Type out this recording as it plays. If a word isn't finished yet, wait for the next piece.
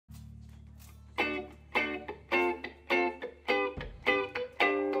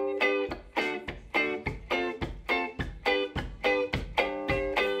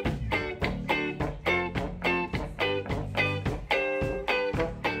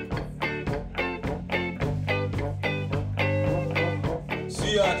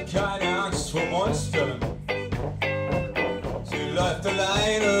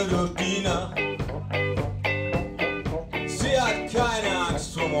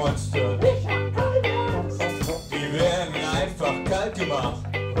Monster. Ich hab keine Angst. Die werden einfach kalt gemacht.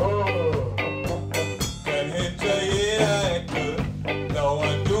 Denn hinter jeder Ecke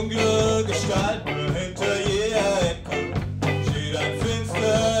lauern dunkle Gestalten. Hinter jeder Ecke steht ein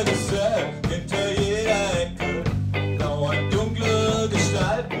finsteres Zelt. Hinter jeder Ecke lauern dunkle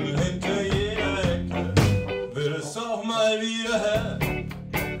Gestalten. Hinter jeder Ecke wird es auch mal wieder hell.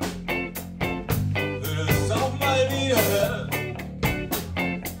 Wird es auch mal wieder hell.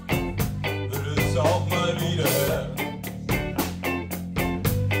 Wird es auch mal wieder hell.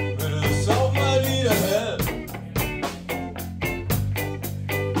 Wird es auch mal wieder hell.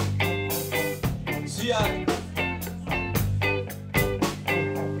 Sie an.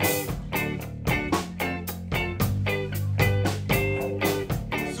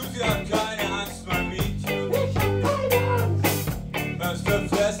 Susi hat keine Angst, mein Mädchen. Ich hab keine Angst. Das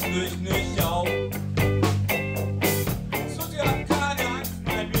verfasst dich nicht auf. Susi hat keine Angst,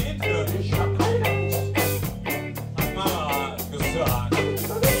 mein Mädchen. Ich hab keine Angst. Hat Mama gesagt.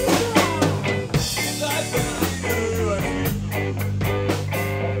 Sie leistet eine Übertrieben.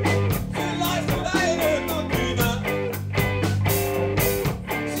 Sie leistet eine Turbine.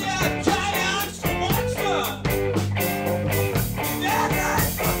 Sie hat keine Angst vor Monster. Die werden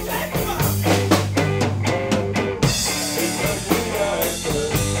einfach kalt gemacht. Hinter jeder Ecke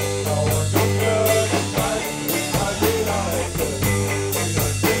lauern dunkle Gestalten. Hinter jeder Ecke steht ein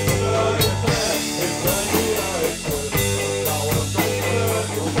finsteres Zelt. Hinter jeder Ecke lauern dunkle Gestalten.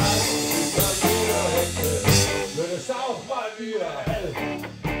 Hinter jeder Ecke wird es auch mal wieder hell. Wird es auch mal wieder hell.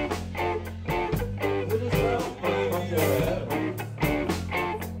 Wird es auch mal wieder hell.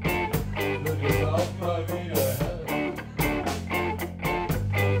 Wird es auch mal wieder hell.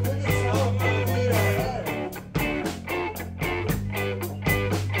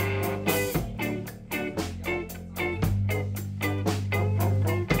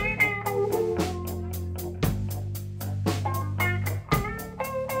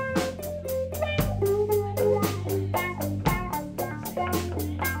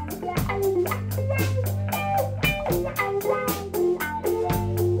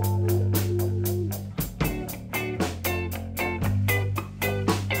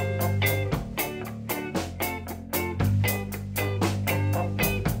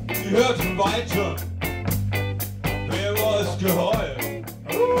 Sie hörten weiter. Wer war es geheult?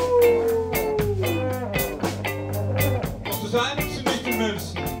 Doch das eine sie nicht im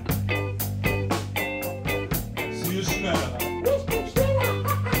Mindesten. Sie ist schneller. Ich bin schneller.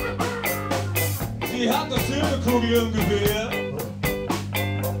 Sie hat das Silberkugel im Gewehr.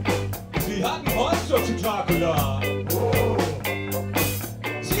 Sie hat ein Holzstock zu Dracula.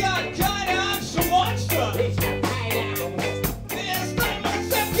 Sie hat keine Angst vor Monster. Ich hab keine Angst. Sie ist ein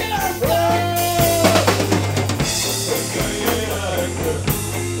Monster-Killer. Hinter jeder Ecke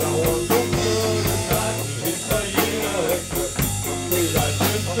lauern dunkle Gestalten. Hinter jeder Ecke steht ein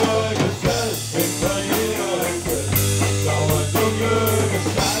finsteres Zelt. Hinter jeder Ecke lauern dunkle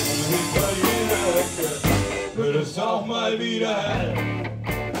Gestalten. Hinter jeder Ecke wird es auch mal wieder hell.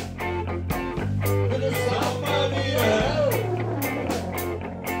 Wird es auch mal wieder hell.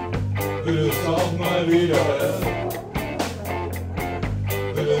 Wird es auch mal wieder hell.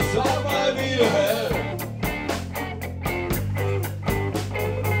 Wird es auch mal wieder hell.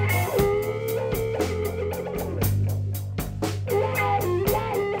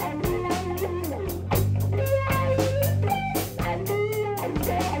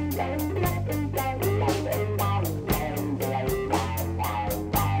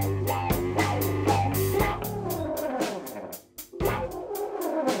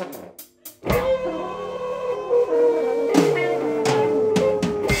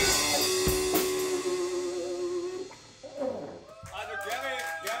 Also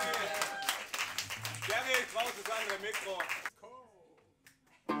Gerry, ich brauche das andere Mikro.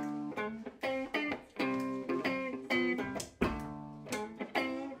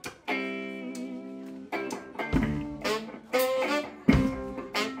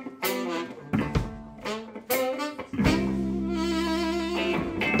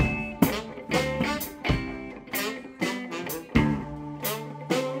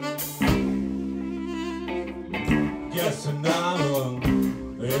 Gestern Abend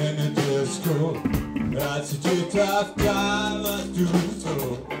in der Disco, als ich dir dachte, was du so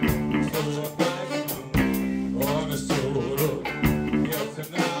bleiben und es so.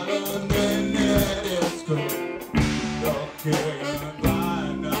 Gestern Abend in der Disco, doch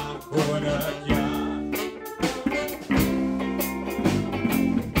irgendwann nach 100 Jahren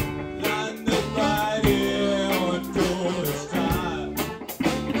landet bei dir und du bist da.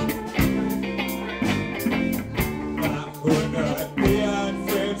 Nach 100 Jahren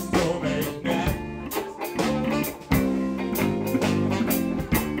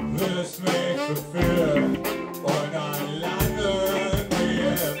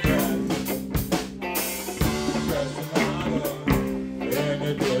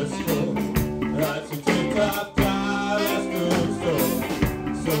Disco. Als ich den Tag da wärst du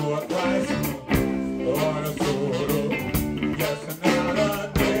so abreißen ohne Solo. Gestern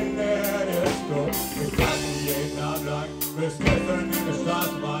Abend in der Disco. Ich tanze jeden Abend lang bis gestern in der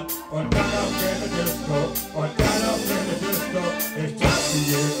Straßenbahn und dann auf in der Disco und dann auf in der Disco. Ich tanze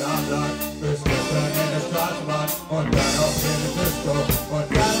jeden Abend lang bis gestern in der Straßenbahn und dann auf in der Disco und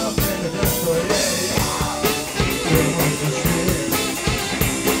dann auf in der Disco. Yeah. Du musst verstehen,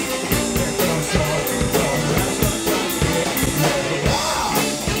 der Konzert, komm, lass uns tanzen. Yeah.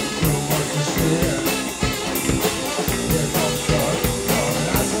 Du musst verstehen, der Konzert, komm,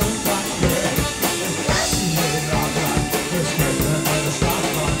 lass uns tanzen. Ich tanze jeden Abend lang bis gestern in der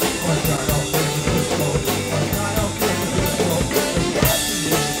Straßenbahn und dann auf in der Disco und dann auf in der Disco. Ich tanze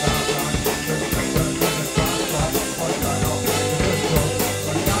jeden Abend lang bis gestern in der Straßenbahn und dann auf in der Disco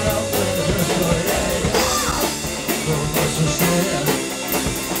und dann auf in der Disco. Yeah. Du musst verstehen,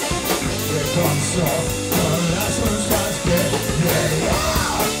 wir kommen so, komm, lass uns was gehen. Yeah.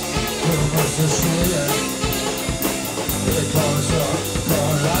 Du musst verstehen, wir kommen so,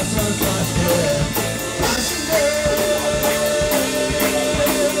 komm, lass uns was gehen.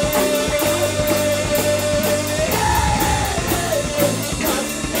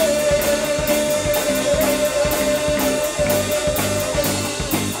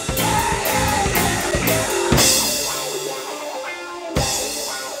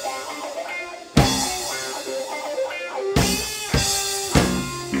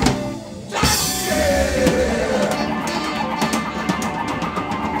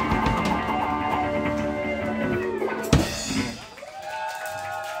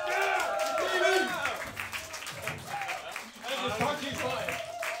 Tanzen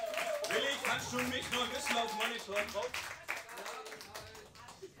Willi, kannst du mich noch ein bisschen auf Monitor drauf?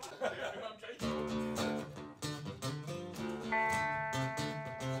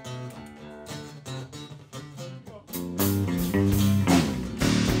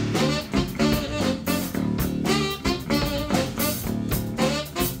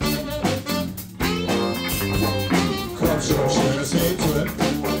 Komm schon, schönes Mädchen,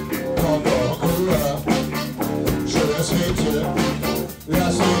 komm doch rüber. Schönes Mädchen,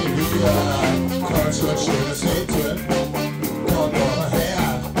 lass mich wieder. Komm schon, schönes Mädchen, komm doch her.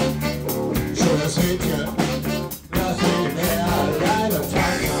 Schönes Mädchen, lass mich mehr alleine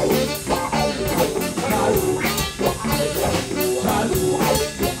tanzen.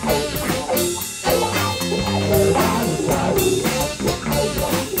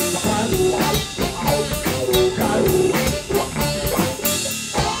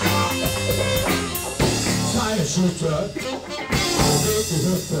 Seine Schulter, bewegt die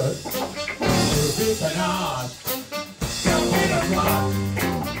Hüfte, bewegt dein Arsch, ganz jeder fragt.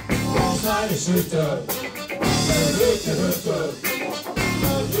 Seine Schulter, bewegt die Hüfte,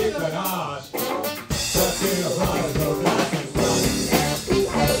 bewegt dein Arsch, ganz jeder fragt. So lass uns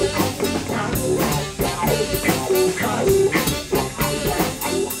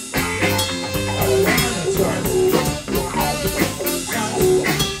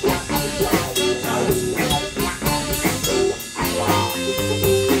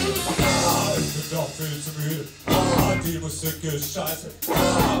die Musik ist scheiße.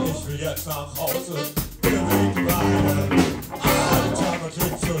 Ich will jetzt nach Hause. Bewegt die Beine. Der Tag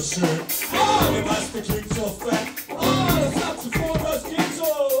klingt so schön. Die Maske klingt so fett. Das Saxophon, das klingt so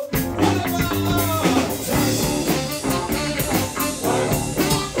wunderbar.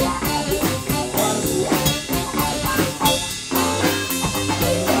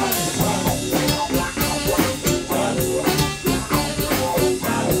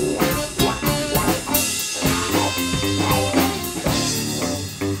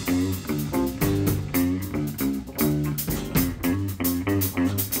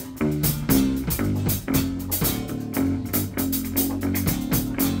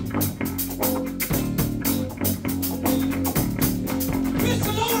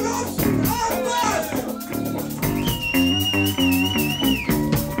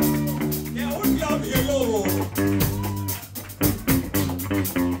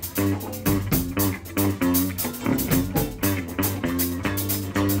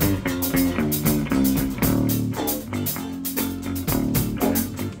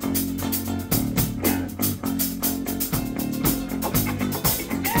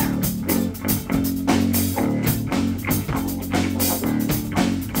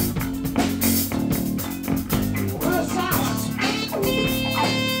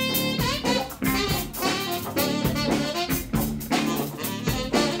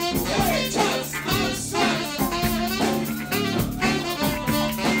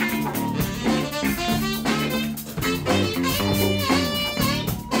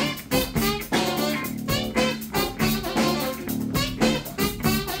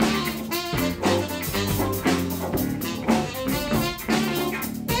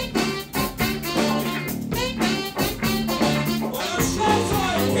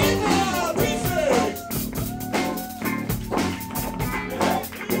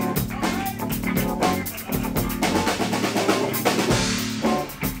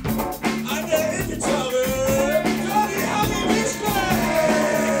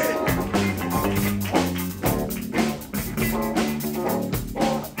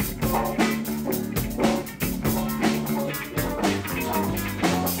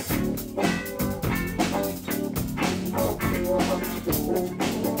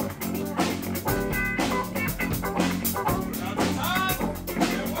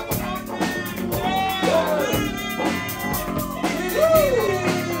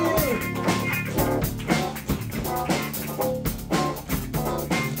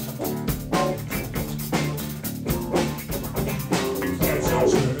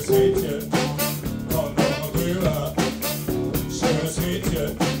 Geht